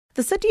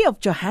The city of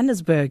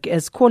Johannesburg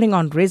is calling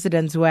on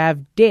residents who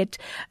have debt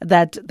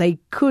that they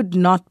could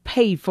not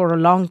pay for a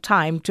long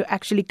time to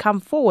actually come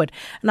forward.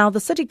 Now, the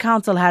City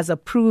Council has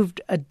approved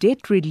a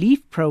debt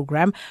relief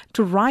program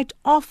to write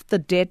off the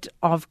debt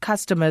of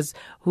customers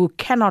who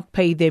cannot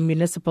pay their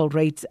municipal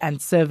rates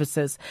and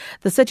services.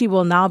 The city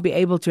will now be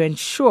able to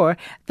ensure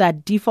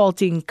that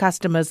defaulting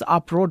customers are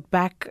brought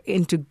back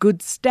into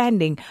good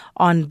standing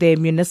on their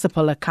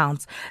municipal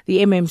accounts.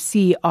 The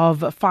MMC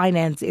of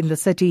Finance in the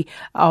city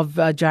of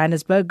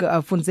Johannesburg,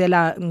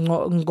 Funzela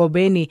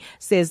Ngobeni,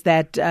 says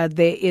that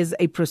there is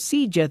a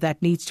procedure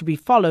that needs to be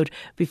followed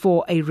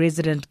before a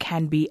resident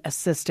can be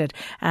assisted.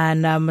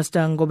 And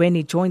Mr.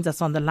 Ngobeni joins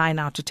us on the line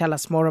now to tell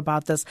us more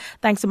about this.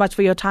 Thanks so much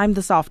for your time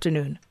this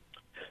afternoon.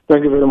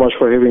 Thank you very much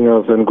for having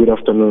us, and good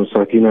afternoon,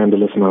 Sakina and the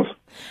listeners.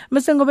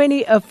 Mr.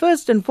 Ngobeni,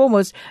 first and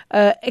foremost,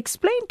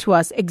 explain to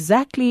us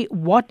exactly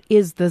what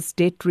is this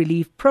debt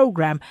relief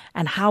program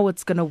and how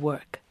it's going to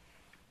work.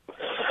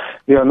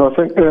 Thank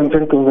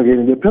you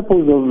again. The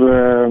purpose of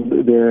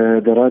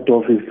the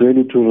write-off is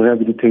really to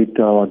rehabilitate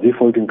our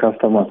defaulting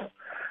customers,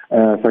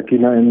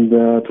 Sakina, and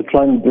to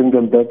try and bring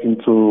them back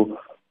into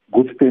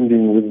good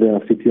standing with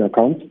their city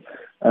accounts.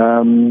 We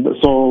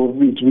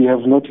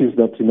have noticed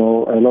that a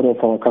lot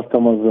of our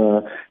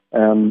customers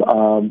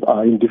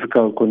are in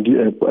difficult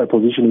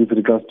position with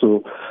regards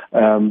to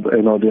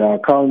their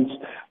accounts.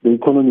 The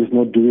economy is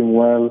not doing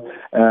well.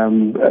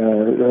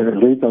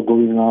 Rates are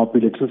going up,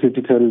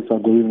 electricity tariffs are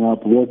going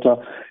up, water,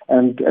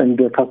 and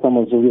the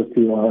customers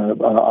obviously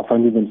are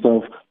finding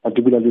themselves,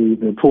 particularly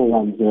the poor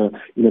ones,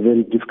 in a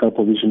very difficult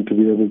position to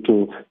be able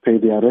to pay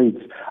their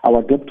rates.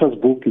 Our debtors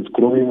book is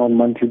growing on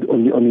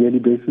a yearly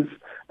basis,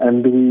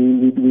 and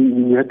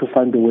we had to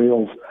find a way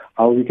of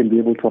how we can be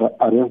able to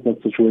arrest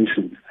that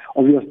situation.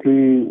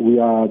 Obviously, we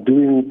are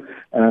doing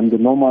the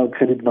normal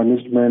credit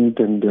management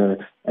and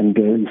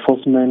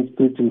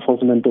strict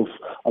enforcement of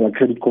our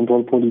credit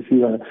control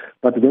policy,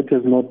 but that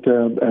has not,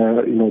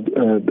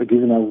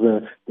 given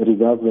us the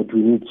results that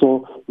we need.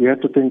 So we have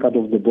to think out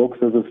of the box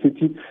as a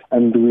city,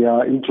 and we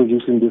are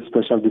introducing this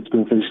special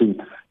dispensation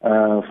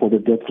for the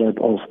debt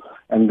write-off.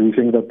 And we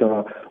think that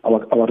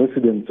our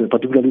residents,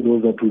 particularly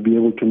those that will be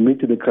able to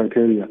meet the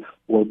criteria,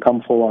 will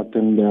come forward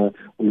and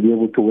will be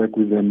able to work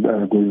with them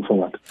going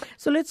forward.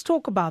 So let's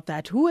talk about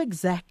that. Who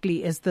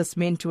exactly is this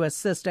meant to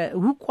assist?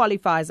 Who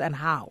qualifies and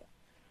how?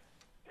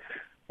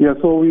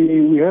 So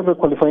we have a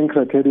qualifying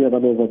criteria that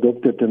was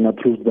adopted and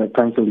approved by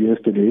Council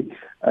yesterday,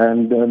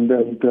 and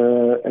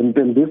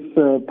this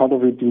part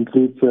of it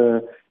includes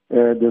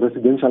the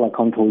residential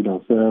account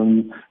holders.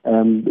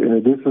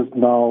 This is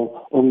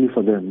now only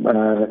for them.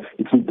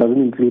 It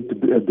doesn't include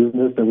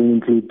business, doesn't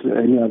include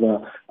any other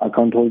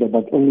account holder,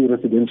 but only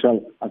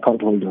residential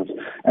account holders.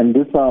 And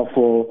these are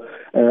for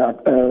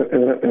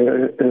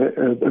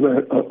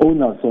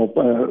owners or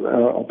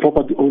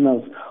property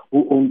owners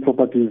who own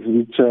properties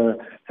which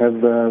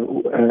have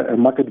a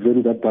market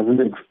value that doesn't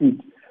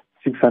exceed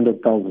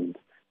 600,000.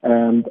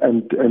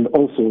 And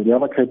also the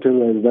other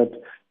criteria is that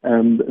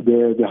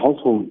the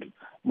household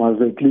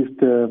must at least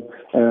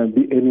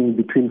be earning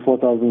between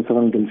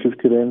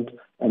 4,750 rand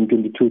and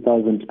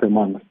 22,000 per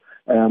month.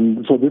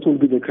 So this will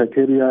be the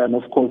criteria, and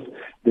of course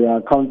the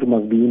account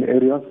must be in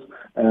areas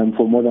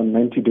for more than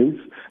 90 days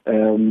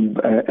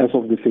as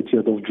of the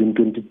 30th of June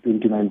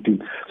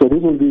 2019. So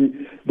this will be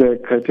the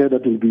criteria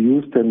that will be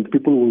used, and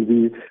people will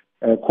be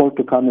called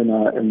to come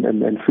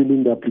and fill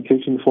in the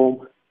application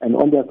form. And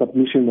on their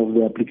submission of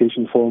the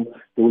application form,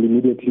 they will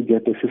immediately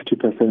get a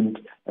 50%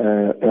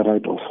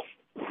 write-off.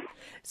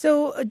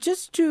 So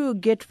just to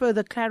get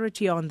further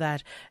clarity on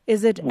that,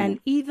 is it an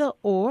either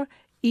or?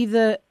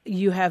 Either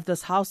you have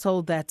this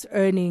household that's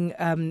earning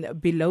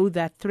below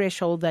that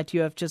threshold that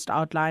you have just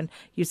outlined,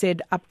 you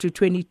said up to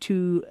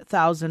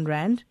 22,000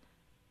 Rand?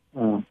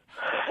 And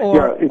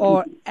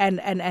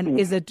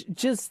is it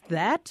just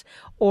that,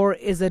 or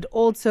is it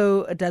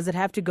also, does it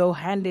have to go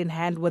hand in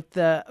hand with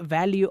the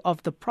value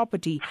of the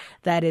property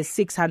that is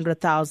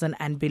 600,000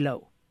 and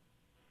below?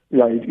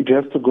 It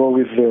has to go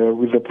with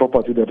the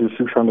property that is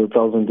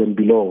 600,000 and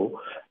below.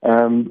 As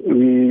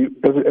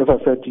I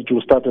said, it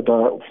will start at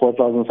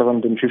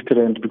 4,750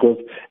 rand, because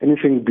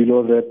anything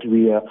below that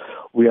we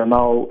are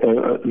now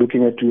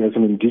looking at you as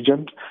an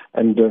indigent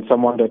and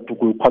someone that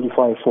will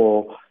qualify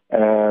for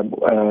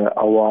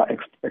our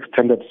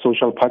extended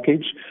social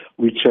package,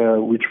 which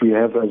we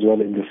have as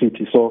well in the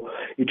city. So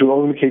it will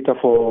only cater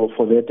for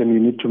that, and you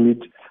need to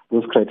meet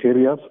those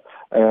criteria.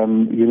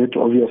 You need to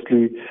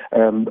obviously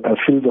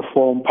fill the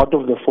form. Part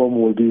of the form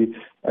will be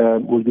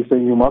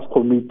saying you must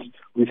commit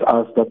with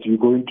us that you're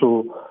going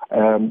to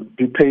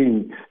be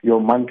paying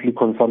your monthly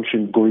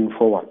consumption going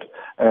forward.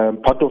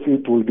 Part of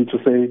it will be to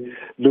say,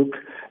 look,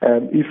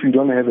 if you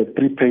don't have a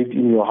prepaid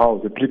in your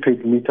house, a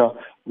prepaid meter,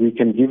 we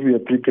can give you a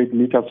prepaid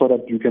meter so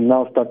that you can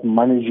now start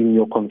managing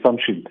your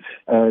consumption.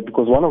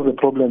 Because one of the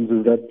problems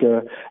is that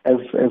as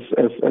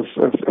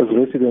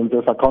residents,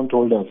 as account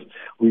holders,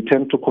 we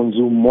tend to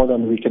consume more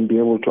than we can be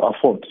able to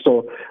afford.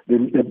 So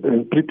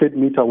the prepaid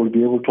meter will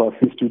be able to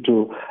assist you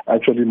to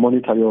actually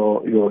monitor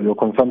your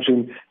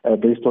consumption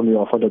based on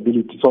your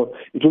affordability. So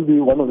it will be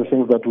one of the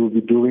things that we'll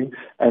be doing.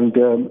 And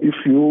if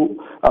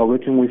you are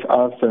working with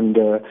us, and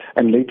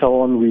later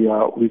on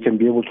we can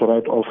be able to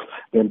write off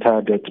the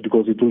entire debt,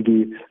 because it will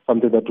be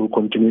something that will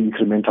continue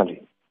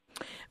incrementally.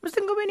 Mr.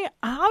 Ngobeni,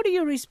 how do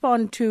you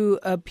respond to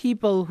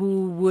people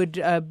who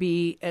would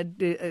be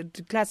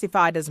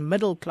classified as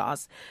middle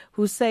class,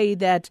 who say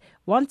that,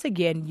 once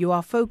again, you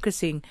are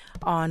focusing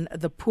on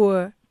the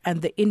poor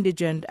and the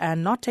indigent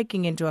and not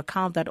taking into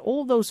account that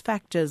all those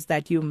factors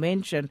that you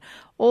mentioned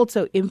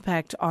also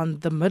impact on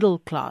the middle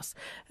class?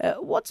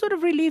 What sort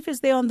of relief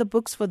is there on the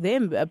books for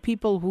them,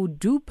 people who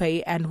do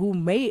pay and who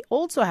may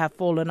also have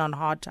fallen on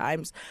hard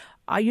times?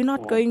 Are you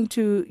not going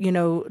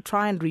to,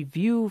 try and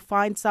review,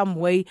 find some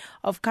way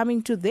of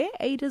coming to their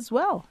aid as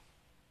well?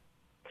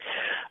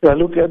 Yeah,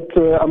 look at.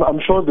 I'm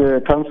sure the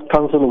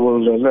council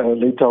will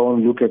later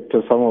on look at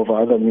some of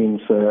our other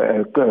means,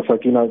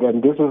 Sakina,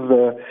 and this is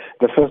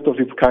the first of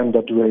its kind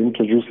that we are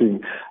introducing.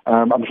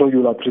 I'm sure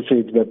you'll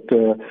appreciate that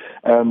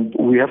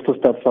we have to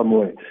start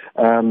somewhere.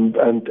 And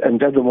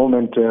at the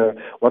moment,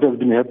 what has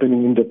been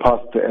happening in the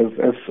past,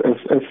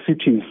 as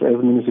cities,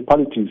 as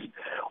municipalities,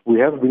 we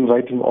have been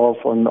writing off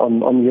on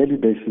a yearly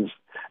basis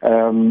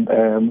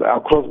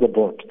across the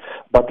board.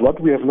 But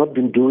what we have not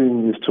been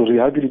doing is to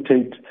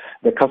rehabilitate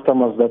the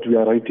customers that we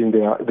are writing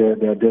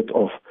their debt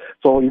off.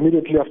 So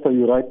immediately after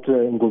you write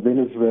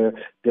Ngobeni's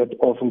debt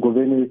off,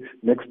 Ngobeni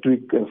next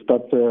week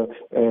starts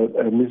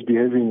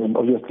misbehaving and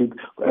obviously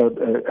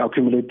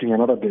accumulating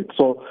another debt.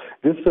 So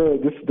this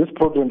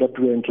program that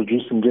we are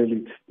introducing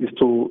really is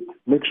to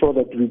make sure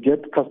that we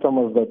get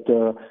customers that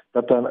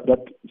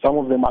some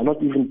of them are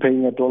not even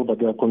paying at all, but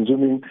they are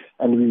consuming,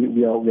 and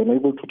we are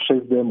able to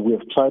trace them. We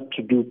have tried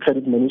to do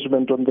credit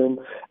management on them,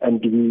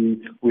 and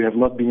we have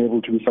not been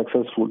able to be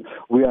successful.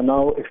 We are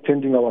now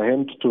extending our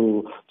hand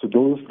to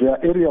those. There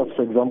are areas,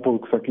 for example,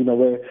 Sakina,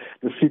 where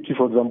the city,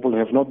 for example,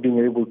 have not been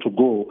able to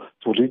go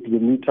to read the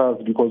meters,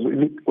 because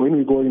when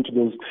we go into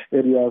those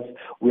areas,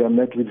 we are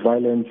met with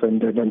violence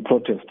and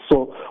protest.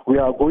 So we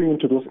are going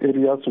into those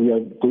areas. We are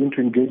going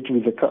to engage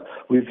with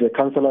the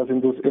councillors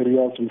in those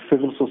areas, with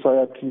civil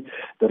society,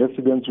 the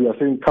residents. We are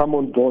saying, come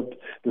on board.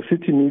 The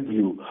city needs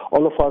you.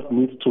 All of us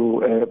need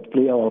to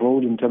play our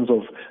role in terms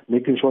of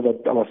making sure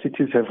that our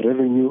cities have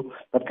revenue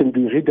that can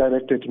be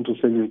redirected into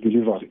service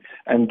delivery.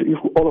 And if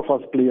all of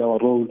us play our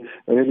role,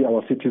 really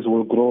our cities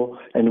will grow,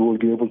 and we will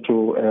be able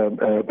to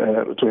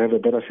have a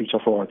better future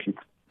for our kids.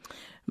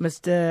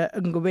 Mr.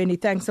 Ngobeni,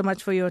 thanks so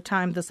much for your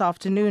time this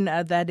afternoon.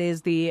 That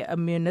is the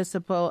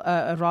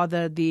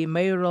the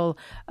mayoral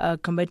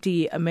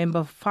committee member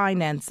of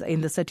finance in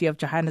the city of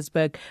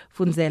Johannesburg,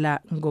 Funzela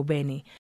Ngobeni.